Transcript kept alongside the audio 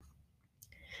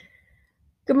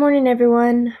Good morning,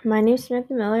 everyone. My name is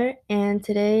Samantha Miller, and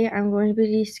today I'm going to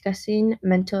be discussing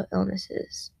mental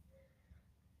illnesses.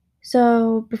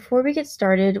 So, before we get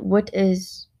started, what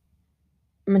is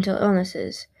mental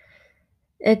illnesses?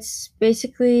 It's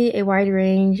basically a wide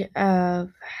range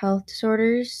of health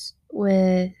disorders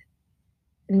with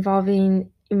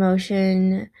involving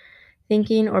emotion,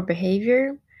 thinking, or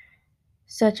behavior,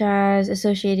 such as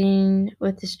associating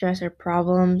with distress or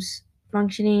problems,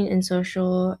 functioning in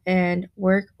social and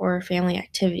work or family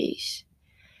activities.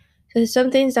 So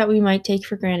some things that we might take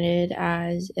for granted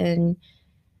as in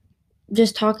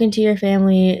just talking to your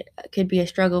family could be a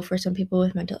struggle for some people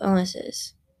with mental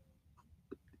illnesses.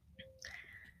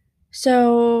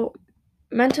 So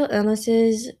mental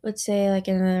illnesses, let's say like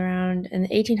in the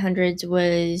 1800s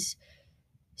was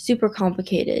super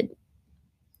complicated.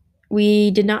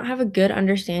 We did not have a good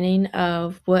understanding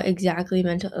of what exactly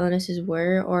mental illnesses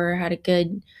were or had a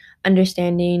good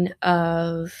understanding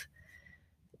of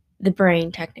the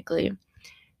brain technically.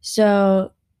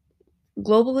 So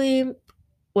globally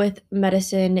with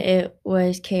medicine, it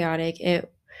was chaotic.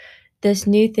 This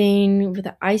new thing with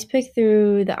the ice pick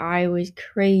through the eye was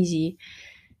crazy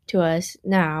to us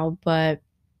now, but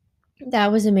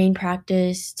that was the main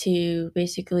practice to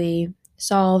basically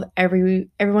solve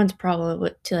everyone's problem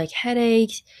to like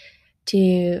headaches,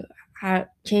 to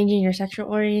changing your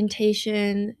sexual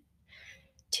orientation,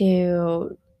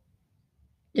 to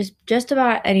just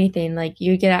about anything. Like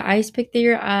you get an ice pick through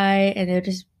your eye, and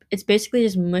it's basically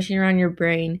just mushing around your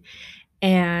brain,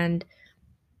 and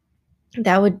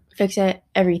that would fix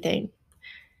everything.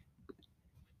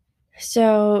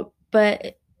 So,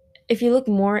 but if you look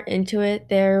more into it,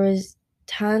 there was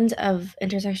tons of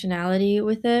intersectionality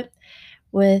with it,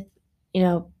 with, you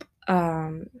know,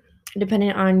 um,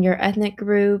 depending on your ethnic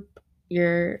group,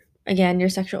 your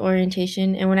sexual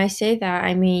orientation. And when I say that,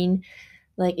 I mean,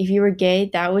 like, if you were gay,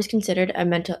 that was considered a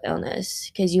mental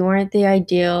illness because you weren't the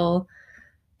ideal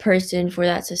person for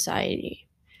that society.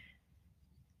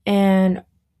 And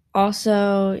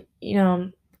also,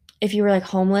 if you were like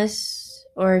homeless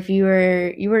or if you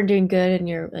weren't doing good in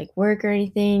your like work or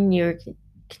anything, you're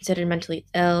considered mentally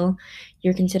ill.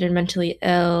 You're considered mentally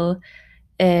ill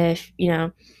if,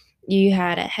 you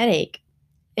had a headache.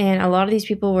 And a lot of these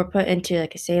people were put into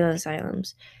like assailant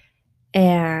asylums.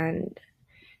 And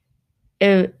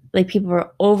like people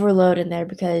were overloaded in there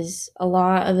because a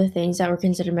lot of the things that were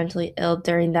considered mentally ill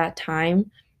during that time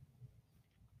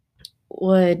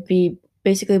would be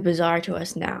basically bizarre to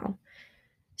us now.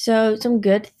 So, some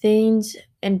good things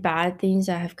and bad things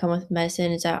that have come with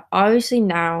medicine is that obviously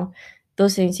now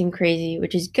those things seem crazy,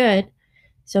 which is good.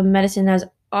 So, medicine has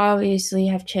obviously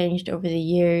have changed over the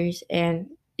years and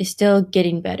is still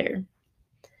getting better.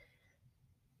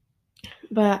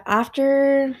 But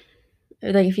after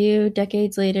like a few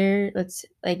decades later, let's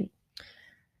like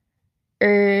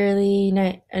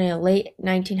late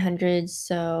 1900s,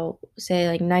 so say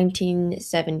like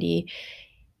 1970,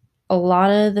 a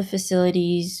lot of the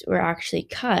facilities were actually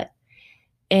cut.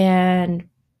 And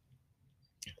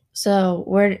so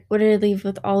where did it leave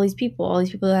with all these people? All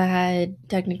these people that had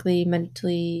technically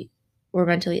were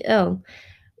mentally ill.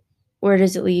 Where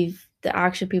does it leave the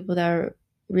actual people that are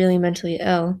really mentally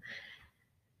ill?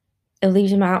 It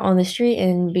leaves them out on the street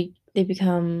and they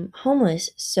become homeless.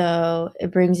 So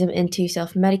it brings them into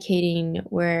self medicating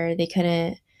where they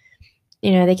couldn't,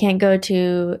 they can't go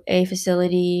to a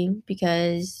facility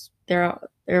because they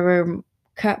were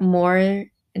cut more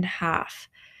in half.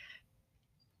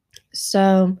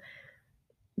 So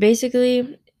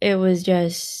basically, it was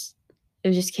just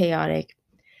chaotic,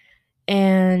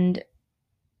 and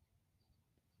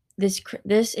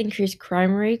this increased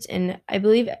crime rates. And I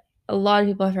believe a lot of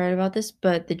people have heard about this,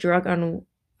 but the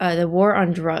war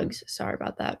on drugs. Sorry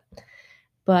about that.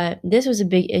 But this was a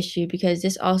big issue because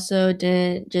this also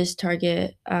didn't just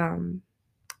target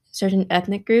certain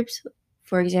ethnic groups.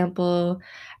 For example,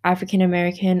 African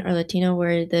American or Latino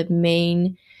were the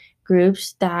main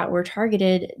groups that were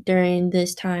targeted during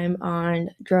this time on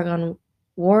drug on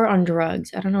war on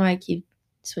drugs. I don't know why I keep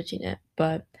switching it,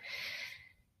 but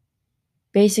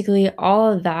basically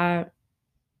all of that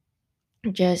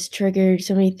just triggered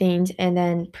so many things, and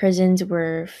then prisons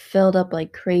were filled up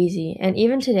like crazy. And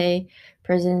even today,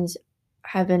 prisons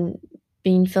have been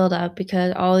being filled up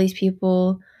because all these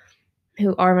people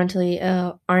who are mentally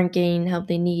ill aren't getting the help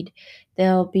they need.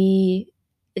 They'll be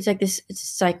it's like this it's a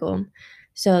cycle.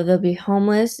 So they'll be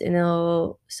homeless and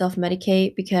they'll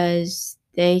self-medicate because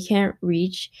they can't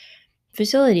reach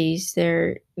facilities.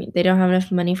 They don't have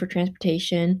enough money for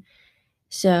transportation.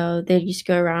 So they just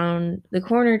go around the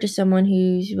corner to someone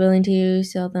who's willing to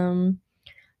sell them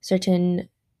certain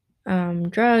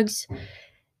drugs,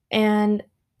 And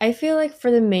I feel like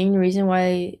for the main reason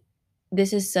why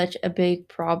this is such a big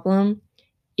problem,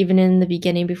 even in the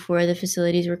beginning before the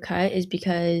facilities were cut, is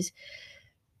because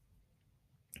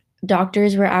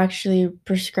doctors were actually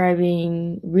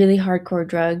prescribing really hardcore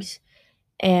drugs.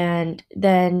 And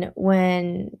they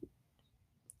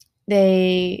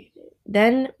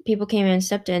then people came in,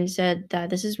 stepped in, said that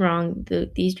this is wrong,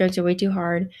 these drugs are way too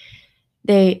hard.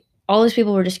 They All those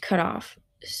people were just cut off.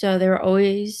 So there were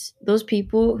always those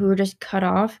people who were just cut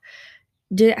off,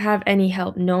 didn't have any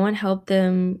help. No one helped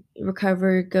them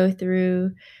recover, go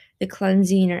through the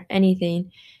cleansing or anything.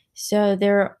 So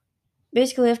they're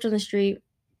basically left on the street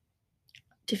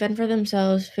to fend for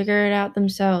themselves, figure it out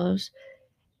themselves.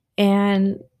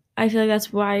 And I feel like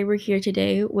that's why we're here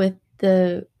today with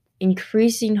the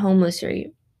increasing homeless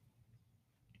rate,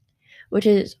 which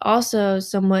is also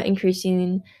somewhat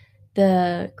increasing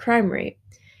the crime rate.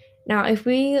 Now, if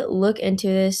we look into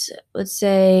this, let's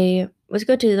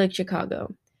go to like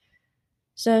Chicago.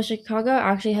 So Chicago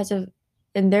actually has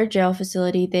in their jail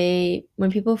facility,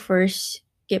 when people first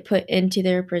get put into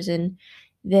their prison,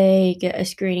 they get a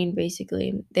screening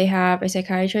basically. They have a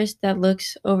psychiatrist that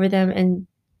looks over them and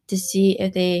to see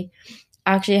if they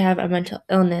actually have a mental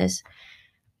illness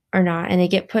or not, and they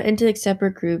get put into like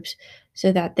separate groups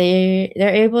so that they're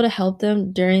able to help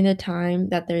them during the time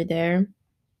that they're there.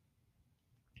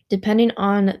 Depending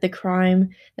on the crime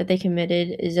that they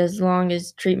committed is as long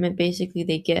as treatment basically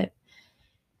they get,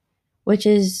 which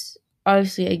is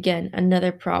obviously again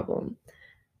another problem.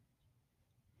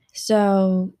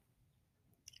 So,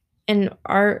 and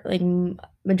our like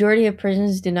majority of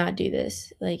prisons do not do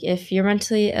this. Like if you're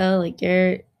mentally ill, like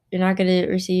you're not going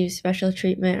to receive special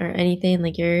treatment or anything.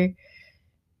 Like you're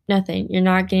nothing. You're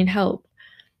not getting help.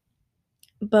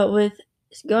 But with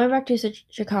going back to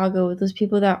Chicago, with those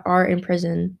people that are in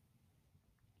prison,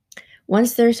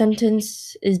 once their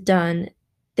sentence is done,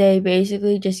 they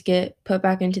basically just get put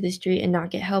back into the street and not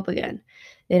get help again.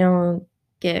 They don't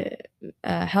get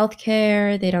health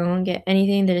care, they don't get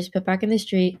anything. They're just put back in the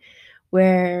street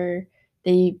where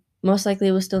they most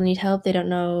likely will still need help. They don't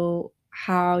know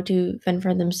how to fend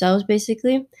for themselves,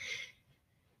 basically.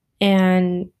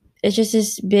 And it's just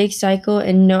this big cycle.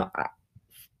 And no,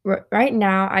 right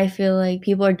now, I feel like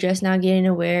people are just now getting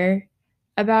aware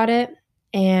about it.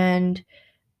 And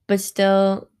but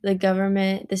still the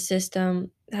government, the system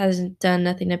hasn't done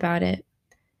nothing about it.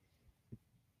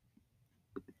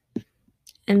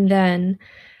 And then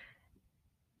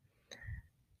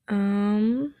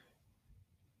um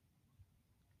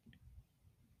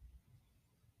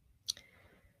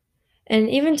and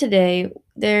even today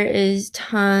there is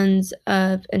tons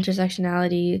of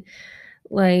intersectionality.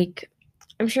 Like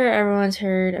I'm sure everyone's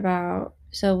heard about,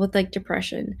 so with like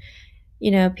depression,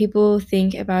 people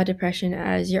think about depression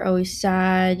as you're always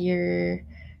sad, you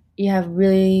have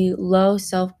really low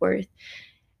self-worth.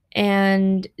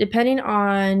 And depending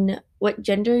on what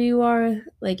gender you are,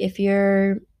 like if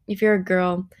you're a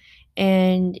girl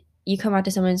and you come out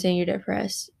to someone saying you're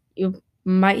depressed, you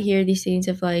might hear these things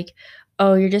of like,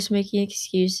 oh, you're just making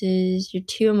excuses, you're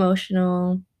too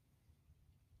emotional,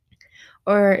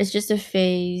 or it's just a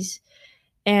phase.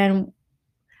 And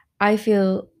I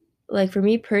feel like for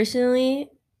me personally,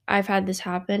 I've had this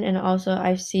happen, and also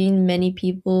I've seen many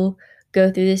people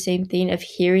go through the same thing of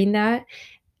hearing that.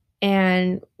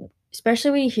 And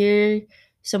especially when you hear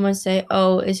someone say,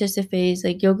 "Oh, it's just a phase,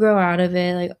 like, you'll grow out of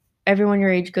it, like, everyone your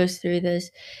age goes through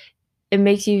this," it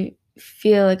makes you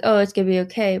feel like, "Oh, it's gonna be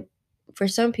okay," for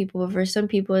some people, but for some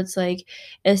people, it's like,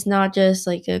 it's not just,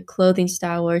 like, a clothing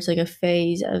style where it's, like, a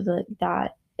phase of, like,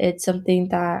 that. It's something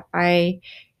that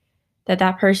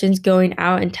person's going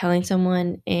out and telling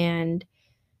someone and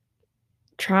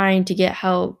trying to get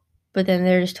help, but then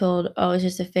they're just told, "Oh, it's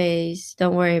just a phase,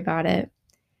 don't worry about it."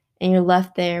 And you're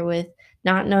left there with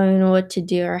not knowing what to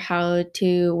do or how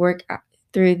to work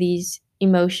through these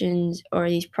emotions or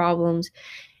these problems.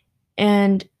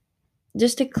 And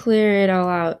just to clear it all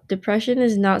out, depression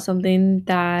is not something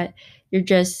that you're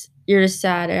just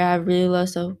sad or have really low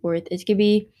self-worth. It could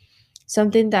be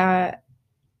something that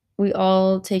we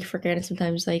all take for granted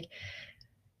sometimes, like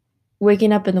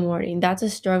waking up in the morning. That's a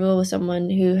struggle with someone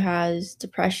who has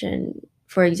depression,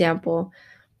 for example.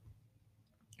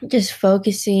 Just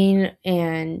focusing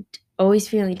and always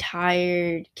feeling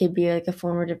tired could be like a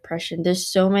form of depression. There's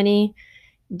so many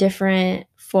different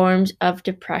forms of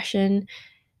depression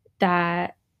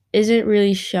that isn't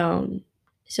really shown.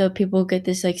 So people get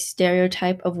this like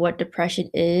stereotype of what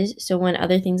depression is. So when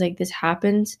other things like this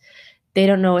happens, they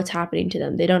don't know what's happening to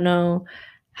them. They don't know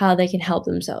how they can help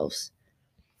themselves.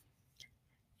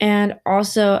 And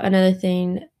also another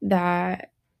thing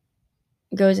that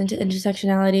goes into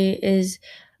intersectionality is,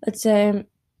 let's say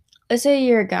let's say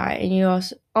you're a guy and you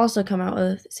also come out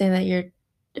with saying that you're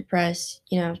depressed.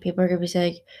 People are gonna be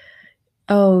like,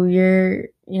 "Oh,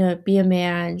 be a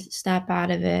man, snap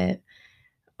out of it,"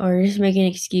 or you're just making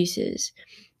excuses.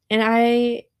 And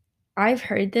I've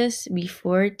heard this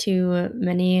before to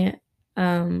many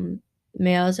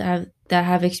males that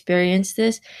have experienced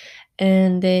this,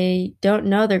 and they don't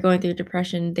know they're going through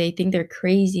depression. They think they're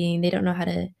crazy and they don't know how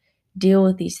to deal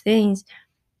with these things.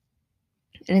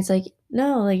 And it's like,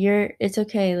 no, like it's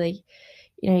okay. Like,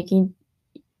 you can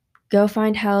go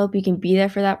find help. You can be there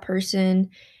for that person.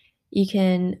 You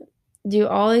can do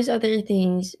all these other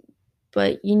things,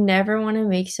 but you never want to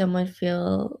make someone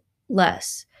feel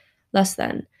less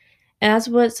than. And that's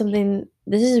what something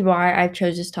this is why I've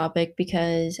chose this topic,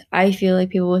 because I feel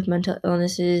like people with mental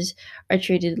illnesses are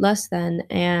treated less than,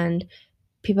 and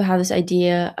people have this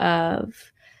idea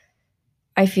of,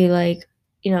 I feel like,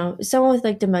 someone with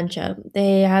like dementia,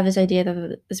 they have this idea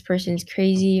that this person is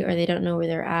crazy, or they don't know where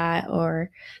they're at,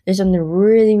 or there's something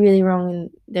really, really wrong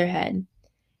in their head.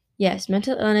 Yes,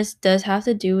 mental illness does have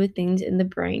to do with things in the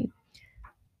brain,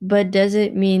 but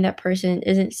doesn't mean that person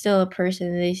isn't still a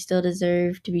person. They still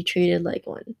deserve to be treated like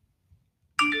one.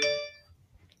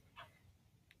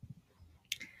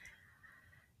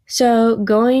 So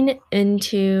going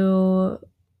into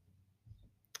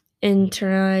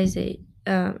internalized.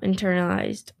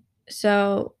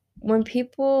 So when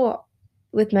people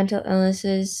with mental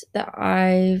illnesses that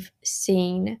I've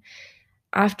seen,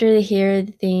 after they hear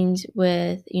the things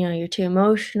with, you're too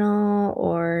emotional,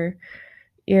 or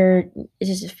it's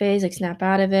just a phase, like snap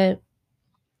out of it,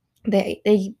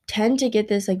 they tend to get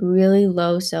this like really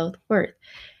low self-worth.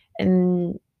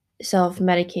 And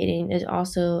self-medicating is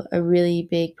also a really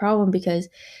big problem, because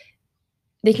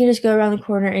they can just go around the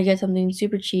corner and get something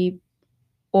super cheap,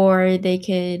 or they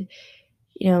could,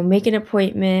 make an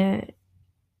appointment,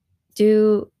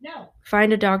 do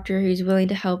find a doctor who's willing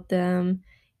to help them,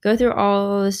 go through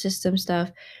all the system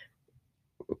stuff,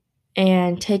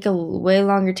 and take a way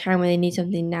longer time when they need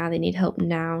something now, they need help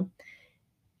now.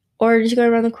 Or just go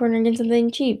around the corner and get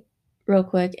something cheap real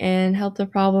quick and help the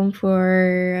problem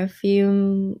for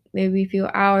maybe a few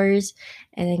hours,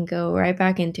 and then go right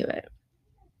back into it.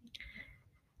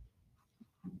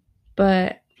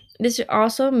 But this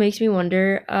also makes me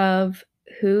wonder of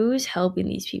who's helping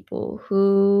these people,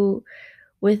 who,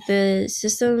 with the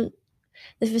system,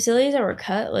 the facilities that were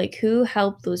cut, like who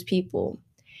helped those people.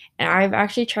 And I've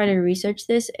actually tried to research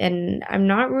this, and I'm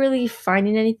not really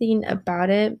finding anything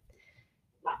about it,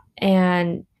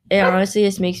 and it honestly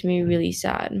just makes me really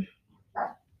sad.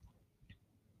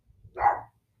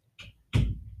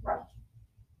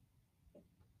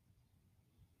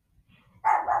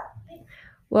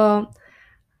 Well,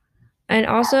 and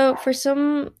also for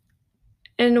some,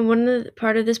 and one of the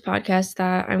part of this podcast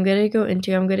that I'm gonna go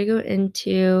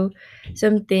into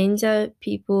some things that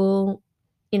people,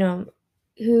 you know,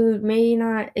 who may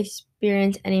not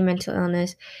experience any mental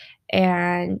illness,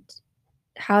 and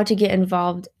how to get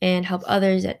involved and help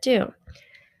others that do.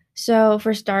 So,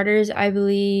 for starters, I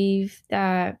believe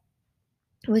that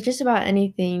with just about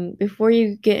anything, before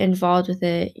you get involved with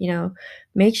it,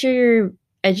 make sure you're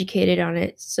educated on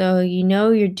it, so you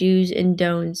know your do's and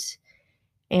don'ts,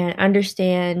 and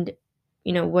understand,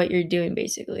 what you're doing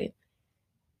basically.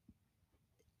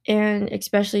 And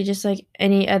especially just like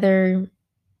any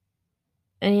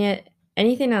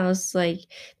anything else, like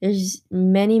there's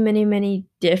many, many, many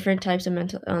different types of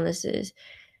mental illnesses.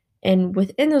 And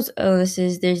within those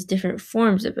illnesses, there's different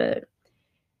forms of it.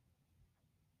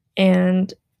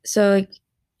 And so, like,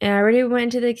 and I already went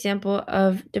into the example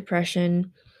of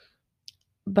depression,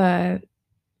 but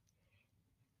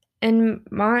in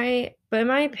my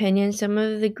opinion, some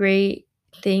of the great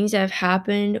things that have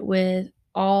happened with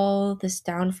all this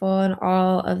downfall and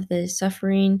all of this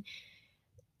suffering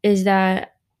is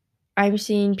that I'm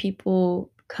seeing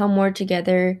people come more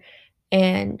together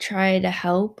and try to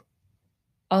help.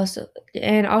 Also,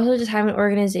 just having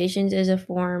organizations is a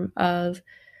form of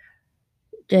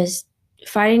just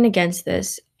fighting against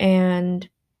this. And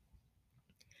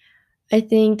I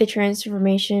think the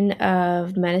transformation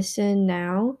of medicine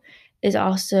now is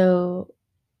also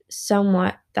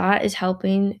somewhat that is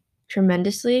helping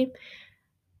tremendously.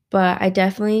 But I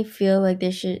definitely feel like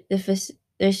there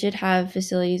should have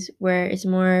facilities where it's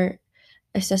more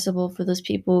accessible for those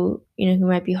people, who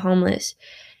might be homeless,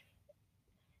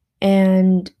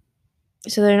 and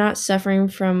so they're not suffering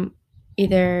from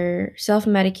either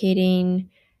self-medicating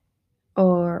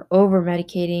or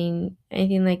over-medicating,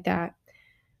 anything like that.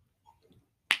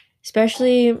 I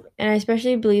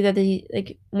especially believe that the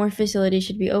like more facilities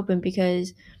should be open,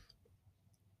 because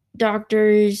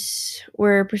doctors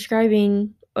were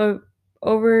prescribing or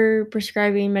over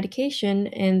prescribing medication,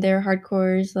 and their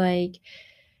hardcores like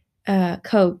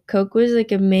Coke. Coke was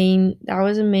like a main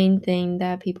thing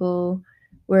that people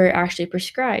were actually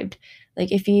prescribed.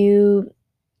 Like if you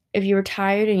were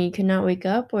tired and you could not wake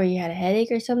up or you had a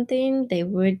headache or something, they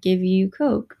would give you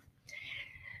Coke.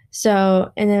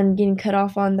 So, and then getting cut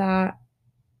off on that,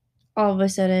 all of a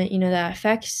sudden, that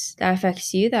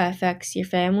affects you, that affects your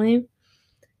family.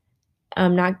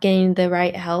 Not getting the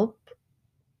right help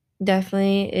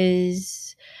definitely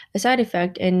is a side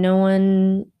effect, and no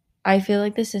one. I feel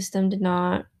like the system did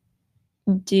not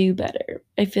do better.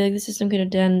 I feel like the system could have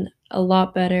done a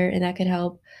lot better, and that could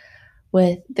help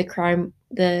with the crime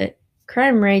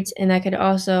rates, and that could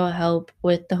also help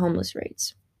with the homeless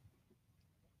rates.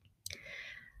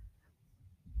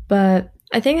 But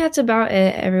I think that's about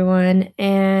it, everyone.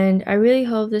 And I really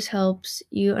hope this helps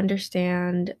you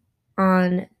understand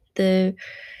on the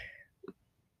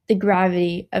the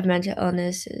gravity of mental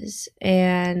illnesses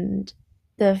and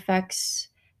the effects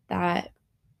that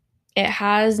it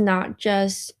has, not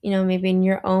just, maybe in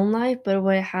your own life, but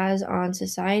what it has on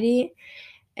society.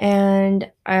 And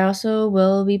I also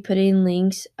will be putting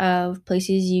links of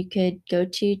places you could go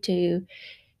to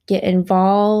get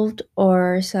involved,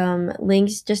 or some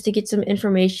links just to get some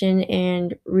information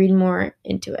and read more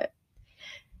into it.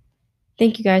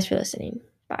 Thank you guys for listening.